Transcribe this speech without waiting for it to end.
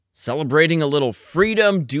celebrating a little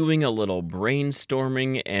freedom, doing a little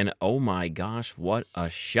brainstorming, and oh my gosh, what a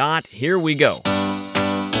shot. Here we go.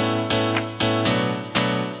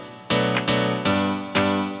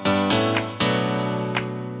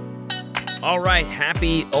 All right,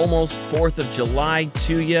 happy almost 4th of July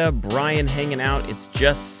to you. Brian hanging out. It's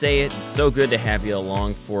Just Say It. So good to have you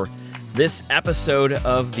along for this episode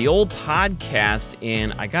of the old podcast.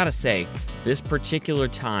 And I gotta say, this particular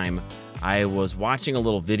time, I was watching a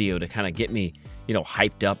little video to kind of get me,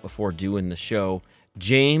 hyped up before doing the show.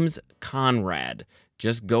 James Conrad.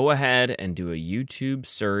 Just go ahead and do a YouTube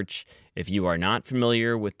search. If you are not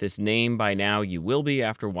familiar with this name by now, you will be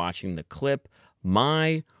after watching the clip.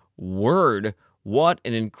 My word, what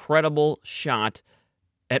an incredible shot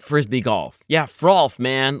at Frisbee golf. Yeah, Frolf,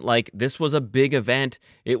 man. This was a big event.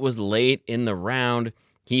 It was late in the round.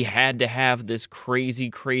 He had to have this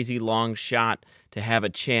crazy, crazy long shot to have a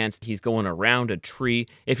chance. He's going around a tree.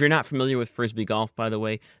 If you're not familiar with Frisbee golf, by the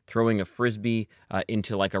way, throwing a Frisbee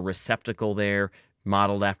into like a receptacle there,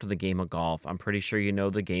 modeled after the game of golf. I'm pretty sure you know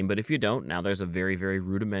the game, but if you don't, now there's a very, very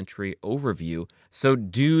rudimentary overview. So,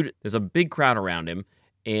 dude, there's a big crowd around him,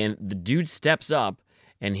 and the dude steps up,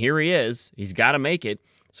 and here he is. He's got to make it.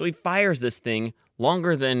 So he fires this thing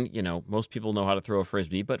longer than, most people know how to throw a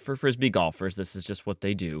Frisbee, but for Frisbee golfers, this is just what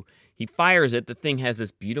they do. He fires it. The thing has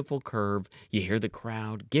this beautiful curve. You hear the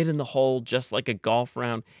crowd get in the hole just like a golf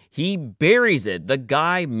round. He buries it. The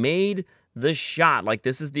guy made the shot.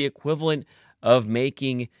 This is the equivalent of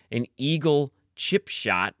making an eagle chip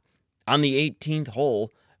shot on the 18th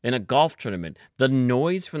hole in a golf tournament. The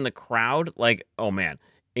noise from the crowd, oh man,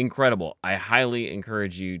 incredible. I highly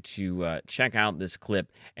encourage you to check out this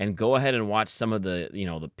clip and go ahead and watch some of the,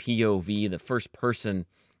 the POV, the first person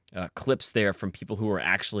clips there from people who were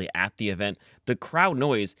actually at the event. The crowd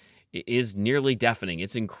noise is nearly deafening.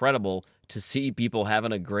 It's incredible to see people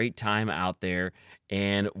having a great time out there.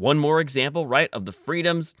 And one more example, right, of the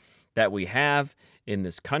freedoms that we have in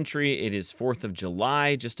this country. It is 4th of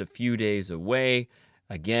July, just a few days away.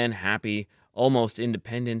 Again, happy almost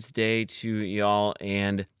Independence Day to y'all,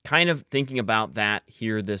 and kind of thinking about that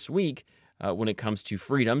here this week when it comes to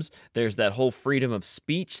freedoms. There's that whole freedom of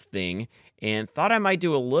speech thing, and thought I might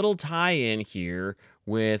do a little tie-in here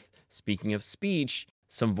with, speaking of speech,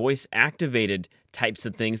 some voice-activated types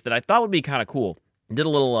of things that I thought would be kind of cool. Did a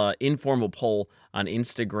little informal poll on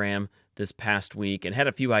Instagram this past week and had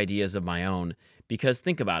a few ideas of my own, because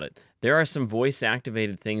think about it. There are some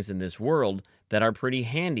voice-activated things in this world that are pretty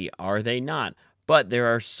handy, are they not? But there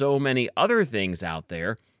are so many other things out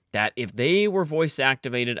there that if they were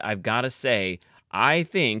voice-activated, I've got to say, I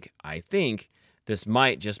think this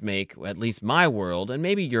might just make at least my world, and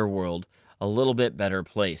maybe your world, a little bit better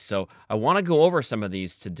place. So I want to go over some of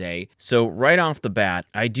these today. So right off the bat,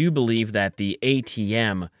 I do believe that the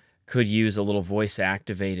ATM could use a little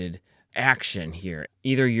voice-activated action here.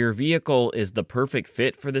 Either your vehicle is the perfect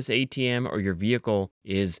fit for this ATM, or your vehicle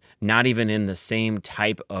is not even in the same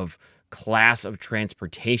type of class of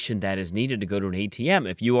transportation that is needed to go to an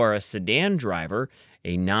ATM. If you are a sedan driver,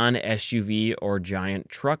 a non-SUV or giant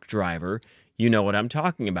truck driver, you know what I'm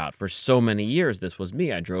talking about. For so many years, this was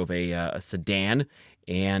me. I drove a sedan,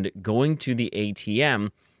 and going to the ATM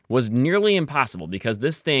was nearly impossible because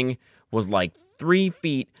this thing was like 3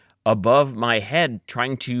 feet above my head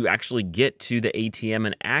trying to actually get to the ATM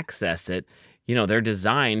and access it. They're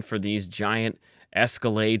designed for these giant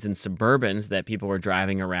Escalades and Suburbans that people are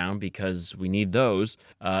driving around because we need those.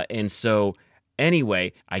 And so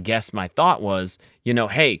anyway, I guess my thought was,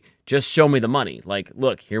 hey, just show me the money.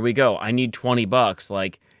 Look, here we go. I need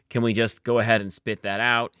 $20. Can we just go ahead and spit that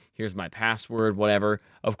out? Here's my password, whatever.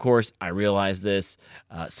 Of course, I realize this.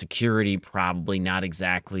 Security probably not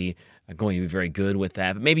exactly going to be very good with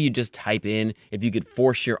that. But maybe you just type in, if you could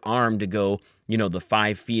force your arm to go, the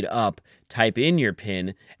 5 feet up, type in your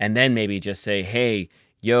PIN, and then maybe just say, hey,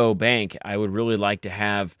 yo, bank, I would really like to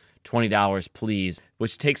have $20, please.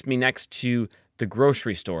 Which takes me next to the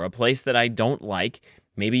grocery store, a place that I don't like.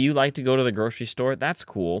 Maybe you like to go to the grocery store. That's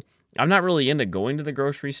cool. I'm not really into going to the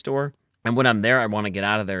grocery store. And when I'm there, I want to get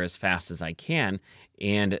out of there as fast as I can.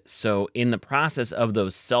 And so in the process of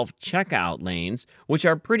those self-checkout lanes, which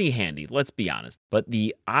are pretty handy, let's be honest, but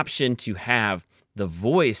the option to have the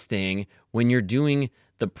voice thing when you're doing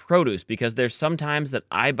the produce, because there's sometimes that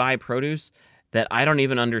I buy produce that I don't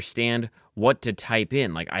even understand what to type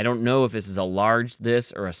in. I don't know if this is a large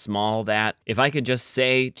this or a small that. If I could just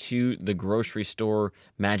say to the grocery store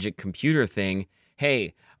magic computer thing,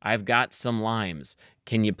 hey, I've got some limes.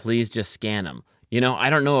 Can you please just scan them? I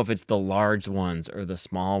don't know if it's the large ones or the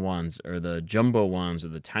small ones or the jumbo ones or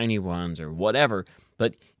the tiny ones or whatever,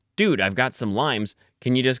 but dude, I've got some limes.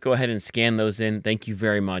 Can you just go ahead and scan those in? Thank you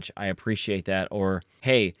very much. I appreciate that. Or,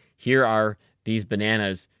 hey, here are these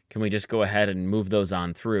bananas. Can we just go ahead and move those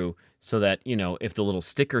on through so that, if the little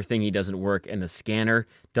sticker thingy doesn't work and the scanner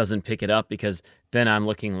doesn't pick it up, because then I'm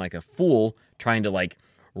looking like a fool trying to like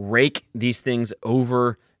rake these things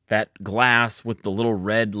over that glass with the little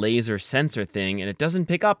red laser sensor thing, and it doesn't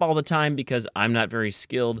pick up all the time because I'm not very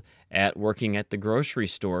skilled at working at the grocery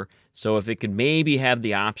store. So if it could maybe have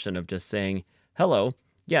the option of just saying, hello,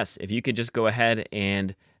 yes, if you could just go ahead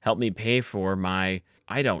and help me pay for my,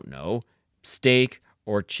 I don't know, steak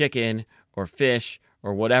or chicken or fish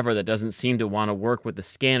or whatever that doesn't seem to want to work with the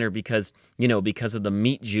scanner because of the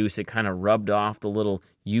meat juice, it kind of rubbed off the little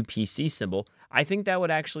UPC symbol. I think that would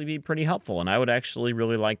actually be pretty helpful, and I would actually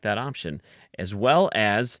really like that option, as well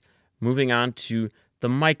as moving on to the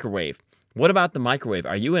microwave. What about the microwave?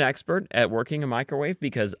 Are you an expert at working a microwave?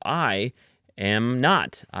 Because I am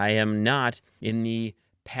not. I am not in the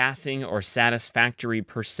passing or satisfactory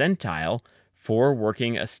percentile for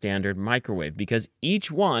working a standard microwave, because each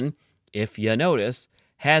one, if you notice,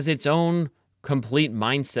 has its own complete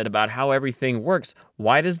mindset about how everything works.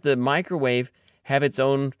 Why does the microwave have its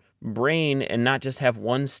own brain and not just have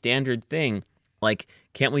one standard thing? Like,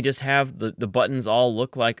 can't we just have the buttons all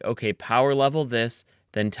look like, okay, power level this,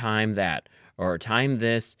 then time that, or time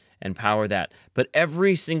this and power that? But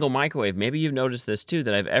every single microwave, maybe you've noticed this too,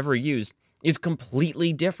 that I've ever used is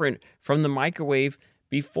completely different from the microwave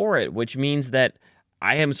before it, which means that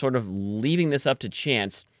I am sort of leaving this up to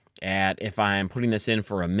chance at if I'm putting this in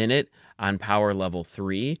for a minute on power level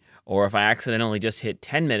 3, or if I accidentally just hit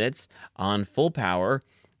 10 minutes on full power,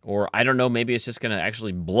 or I don't know, maybe it's just going to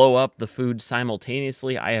actually blow up the food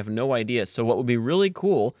simultaneously. I have no idea. So what would be really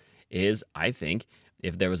cool is, I think,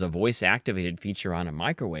 if there was a voice-activated feature on a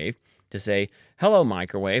microwave to say, hello,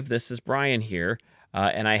 microwave, this is Brian here,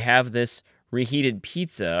 and I have this reheated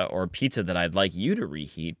pizza, or pizza that I'd like you to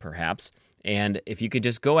reheat, perhaps. And if you could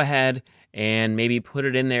just go ahead and maybe put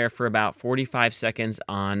it in there for about 45 seconds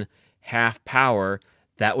on half power,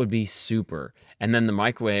 that would be super. And then the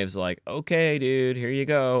microwave's like, okay, dude, here you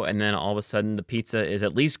go. And then all of a sudden the pizza is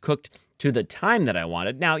at least cooked to the time that I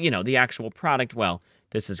wanted. Now, the actual product, well,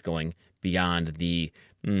 this is going beyond the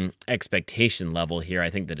expectation level here. I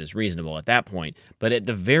think that is reasonable at that point. But at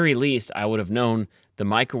the very least, I would have known the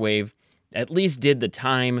microwave at least did the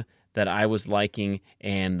time that I was liking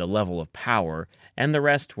and the level of power, and the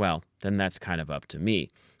rest, well, then that's kind of up to me.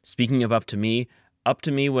 Speaking of up to me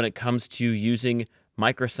when it comes to using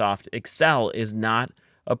Microsoft Excel is not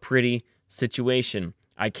a pretty situation.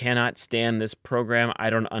 I cannot stand this program. I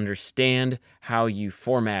don't understand how you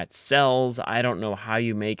format cells. I don't know how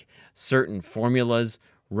you make certain formulas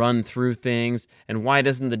run through things, and why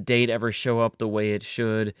doesn't the date ever show up the way it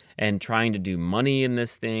should, and trying to do money in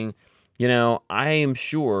this thing. I am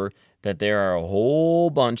sure that there are a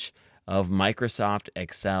whole bunch of Microsoft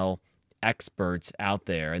Excel experts out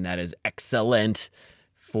there, and that is excellent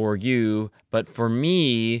for you. But for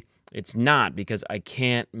me, it's not, because I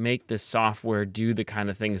can't make this software do the kind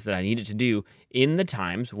of things that I need it to do in the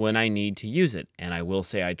times when I need to use it. And I will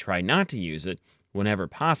say I try not to use it whenever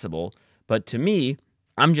possible. But to me,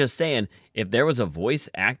 I'm just saying, if there was a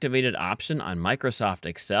voice-activated option on Microsoft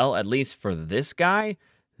Excel, at least for this guy,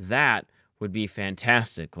 that would be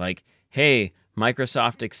fantastic. Like, hey,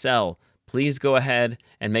 Microsoft Excel, please go ahead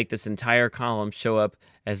and make this entire column show up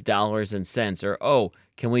as dollars and cents. Or, oh,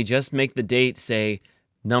 can we just make the date say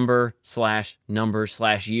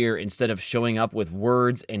number/number/year instead of showing up with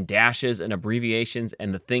words and dashes and abbreviations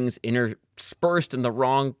and the things interspersed in the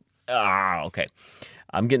wrong. Okay.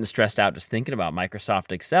 I'm getting stressed out just thinking about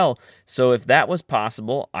Microsoft Excel. So if that was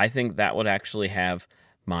possible, I think that would actually have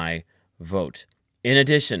my vote. In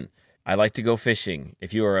addition, I like to go fishing.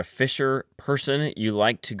 If you are a fisher person, you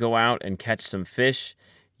like to go out and catch some fish,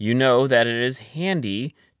 you know that it is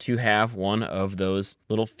handy to have one of those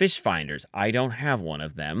little fish finders. I don't have one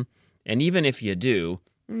of them. And even if you do,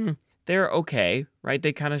 they're okay, right?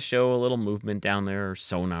 They kind of show a little movement down there, or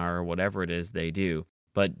sonar, or whatever it is they do.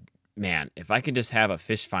 But man, if I could just have a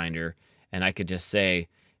fish finder and I could just say,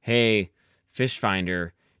 hey, fish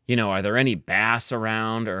finder, are there any bass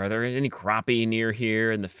around, or are there any crappie near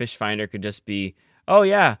here? And the fish finder could just be, oh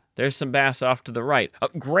yeah, there's some bass off to the right. Oh,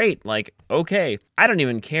 great. Like, okay. I don't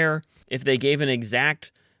even care if they gave an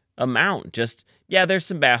exact amount. Just, yeah, there's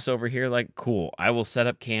some bass over here. Like, cool. I will set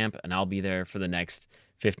up camp and I'll be there for the next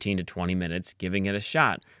 15 to 20 minutes giving it a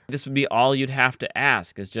shot. This would be all you'd have to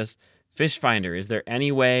ask, is just Fish finder, is there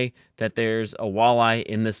any way that there's a walleye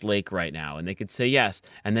in this lake right now? And they could say yes.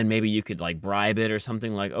 And then maybe you could like bribe it or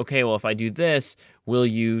something like, okay, well, if I do this, will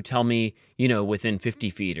you tell me, within 50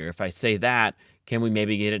 feet? Or if I say that, can we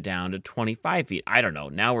maybe get it down to 25 feet? I don't know.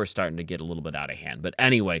 Now we're starting to get a little bit out of hand. But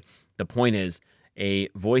anyway, the point is a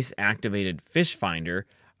voice-activated fish finder,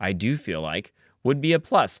 I do feel like, would be a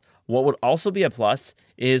plus. What would also be a plus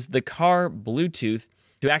is the car Bluetooth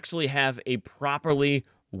to actually have a properly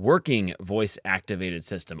working voice-activated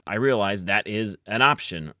system. I realize that is an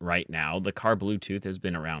option right now. The car Bluetooth has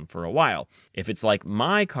been around for a while. If it's like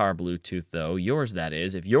my car Bluetooth, though, yours that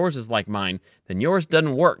is, if yours is like mine, then yours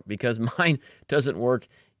doesn't work because mine doesn't work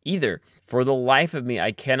either. For the life of me,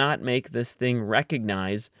 I cannot make this thing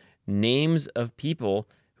recognize names of people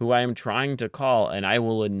who I am trying to call, and I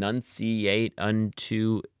will enunciate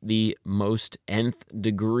unto the most nth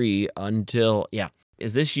degree until,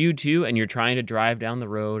 is this you too? And you're trying to drive down the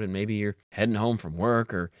road and maybe you're heading home from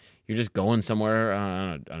work or you're just going somewhere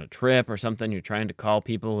on a trip or something. You're trying to call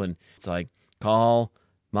people and it's like, call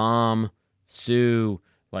Mom Sue.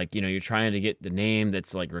 Like, you're trying to get the name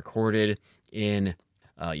that's like recorded in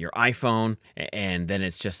your iPhone. And then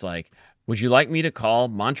it's just like, would you like me to call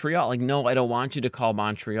Montreal? Like, no, I don't want you to call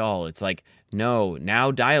Montreal. It's like, no, now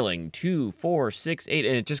dialing 2468.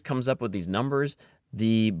 And it just comes up with these numbers.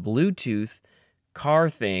 The Bluetooth car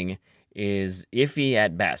thing is iffy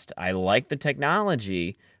at best. I like the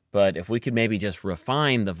technology, but if we could maybe just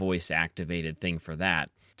refine the voice-activated thing for that,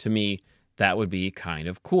 to me, that would be kind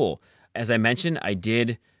of cool. As I mentioned, I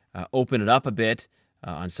did open it up a bit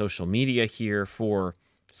on social media here for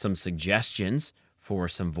some suggestions for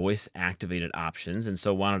some voice-activated options, and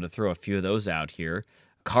so wanted to throw a few of those out here.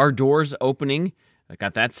 Car doors opening, I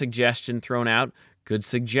got that suggestion thrown out. Good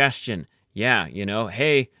suggestion. Yeah,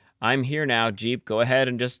 hey, I'm here now, Jeep. Go ahead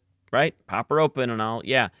and just, pop her open and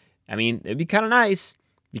it'd be kind of nice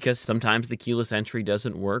because sometimes the keyless entry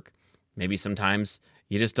doesn't work. Maybe sometimes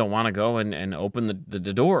you just don't want to go and open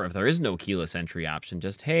the door if there is no keyless entry option.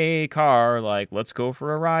 Just, hey, car, let's go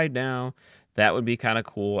for a ride now. That would be kind of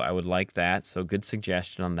cool. I would like that. So good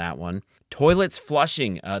suggestion on that one. Toilets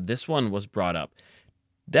flushing. This one was brought up.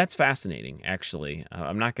 That's fascinating, actually.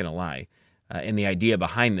 I'm not going to lie. And the idea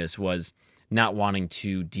behind this was not wanting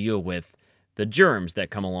to deal with the germs that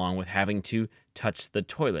come along with having to touch the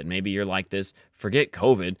toilet. Maybe you're like this, forget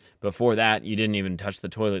COVID. Before that, you didn't even touch the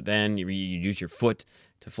toilet then. You use your foot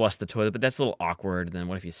to flush the toilet, but that's a little awkward. And then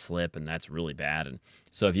what if you slip and that's really bad? And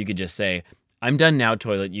so if you could just say, I'm done now,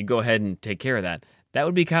 toilet, you go ahead and take care of that. That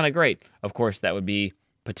would be kind of great. Of course, that would be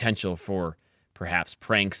potential for perhaps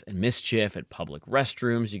pranks and mischief at public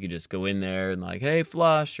restrooms. You could just go in there and hey,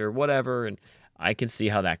 flush or whatever. And I can see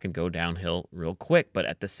how that could go downhill real quick, but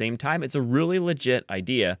at the same time, it's a really legit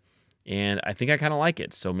idea, and I think I kind of like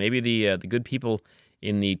it. So maybe the good people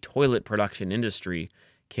in the toilet production industry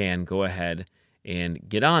can go ahead and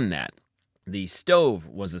get on that. The stove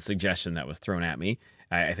was a suggestion that was thrown at me.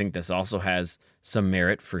 I think this also has some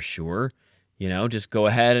merit for sure. Just go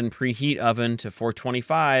ahead and preheat oven to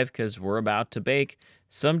 425 because we're about to bake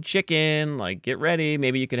some chicken. Get ready.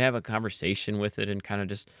 Maybe you could have a conversation with it and kind of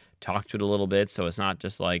just talk to it a little bit so it's not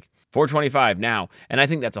just 425 now. And I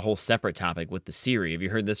think that's a whole separate topic with the Siri. Have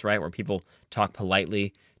you heard this, right? Where people talk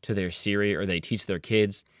politely to their Siri or they teach their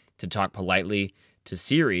kids to talk politely to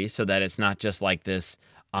Siri so that it's not just this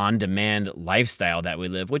on-demand lifestyle that we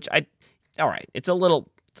live, which all right, it's a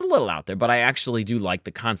little out there, but I actually do like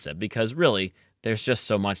the concept because really there's just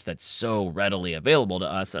so much that's so readily available to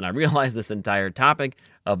us. And I realize this entire topic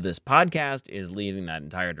of this podcast is leading that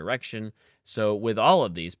entire direction. So with all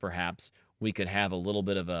of these, perhaps we could have a little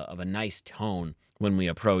bit of a nice tone when we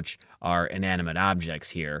approach our inanimate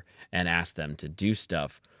objects here and ask them to do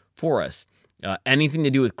stuff for us. Anything to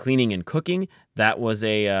do with cleaning and cooking, that was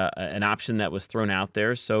an option that was thrown out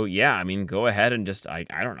there. So yeah, go ahead and just, I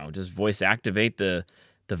don't know, just voice activate the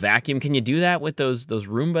vacuum. Can you do that with those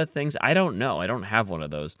Roomba things? I don't know. I don't have one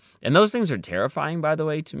of those. And those things are terrifying, by the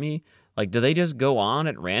way, to me. Do they just go on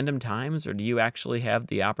at random times, or do you actually have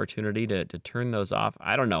the opportunity to turn those off?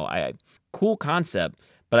 I don't know. Cool concept,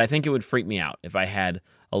 but I think it would freak me out if I had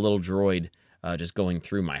a little droid just going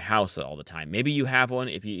through my house all the time. Maybe you have one.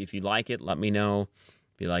 If you like it, let me know.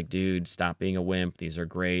 Be like, dude, stop being a wimp. These are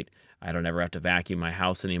great. I don't ever have to vacuum my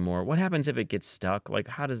house anymore. What happens if it gets stuck?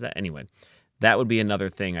 How does that? Anyway, that would be another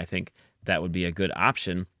thing. I think that would be a good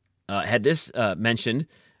option. Had this mentioned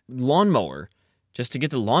lawnmower, just to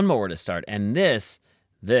get the lawnmower to start. And this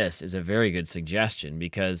is a very good suggestion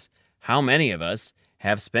because how many of us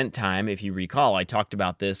have spent time, if you recall, I talked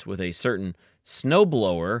about this with a certain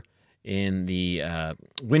snowblower in the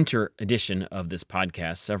winter edition of this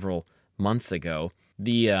podcast several months ago.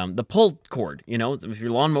 The pull cord, if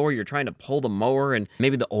your lawnmower, you're trying to pull the mower and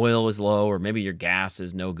maybe the oil is low or maybe your gas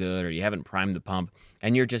is no good or you haven't primed the pump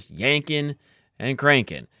and you're just yanking and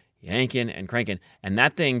cranking, and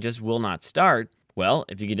that thing just will not start. Well,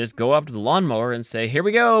 if you could just go up to the lawnmower and say, here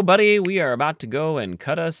we go, buddy, we are about to go and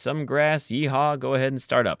cut us some grass, yeehaw, go ahead and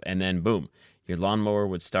start up. And then boom, your lawnmower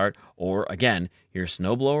would start, or again, your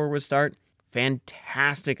snowblower would start.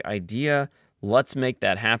 Fantastic idea. Let's make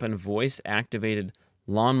that happen. Voice-activated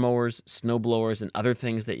lawnmowers, snowblowers, and other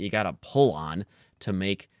things that you got to pull on to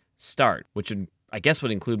make start, which I guess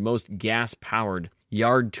would include most gas-powered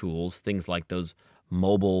yard tools, things like those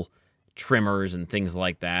mobile trimmers and things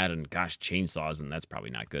like that, and gosh, chainsaws, and that's probably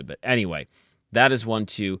not good. But anyway, that is one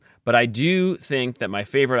too. But I do think that my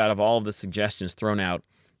favorite out of all of the suggestions thrown out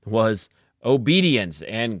was obedience.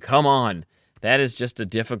 And come on, that is just a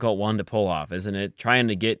difficult one to pull off, isn't it? Trying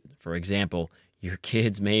to get, for example, your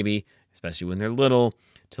kids maybe, especially when they're little,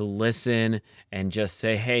 to listen and just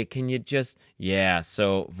say, hey, can you just,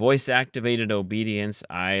 so voice-activated obedience,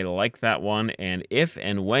 I like that one, and if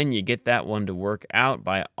and when you get that one to work out,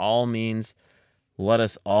 by all means, let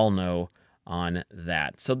us all know on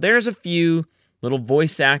that. So there's a few little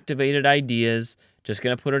voice-activated ideas, just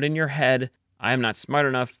going to put it in your head. I am not smart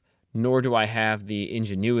enough, nor do I have the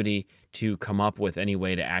ingenuity to come up with any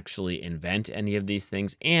way to actually invent any of these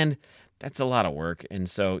things, and that's a lot of work. And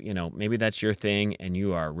so, maybe that's your thing and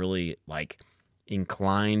you are really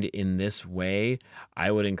inclined in this way.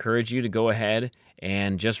 I would encourage you to go ahead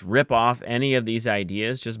and just rip off any of these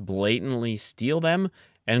ideas, just blatantly steal them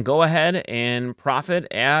and go ahead and profit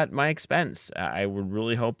at my expense. I would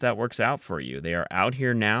really hope that works out for you. They are out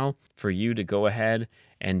here now for you to go ahead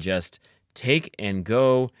and just take and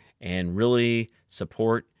go and really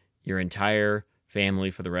support your entire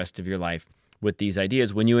family for the rest of your life with these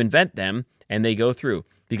ideas when you invent them and they go through.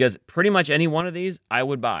 Because pretty much any one of these I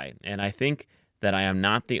would buy. And I think that I am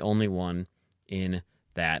not the only one in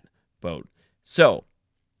that boat. So,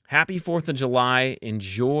 happy 4th of July.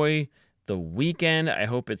 Enjoy the weekend. I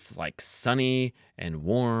hope it's sunny and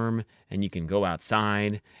warm and you can go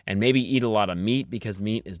outside and maybe eat a lot of meat, because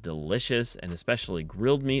meat is delicious, and especially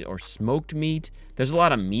grilled meat or smoked meat. There's a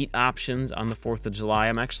lot of meat options on the 4th of July.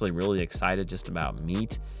 I'm actually really excited just about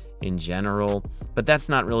meat in general, but that's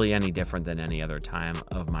not really any different than any other time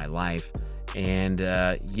of my life. And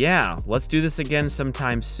let's do this again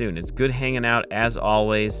sometime soon. It's good hanging out as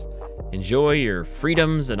always. Enjoy your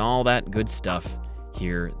freedoms and all that good stuff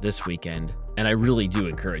here this weekend. And I really do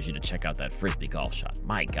encourage you to check out that Frisbee golf shot.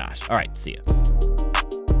 My gosh. All right, see ya.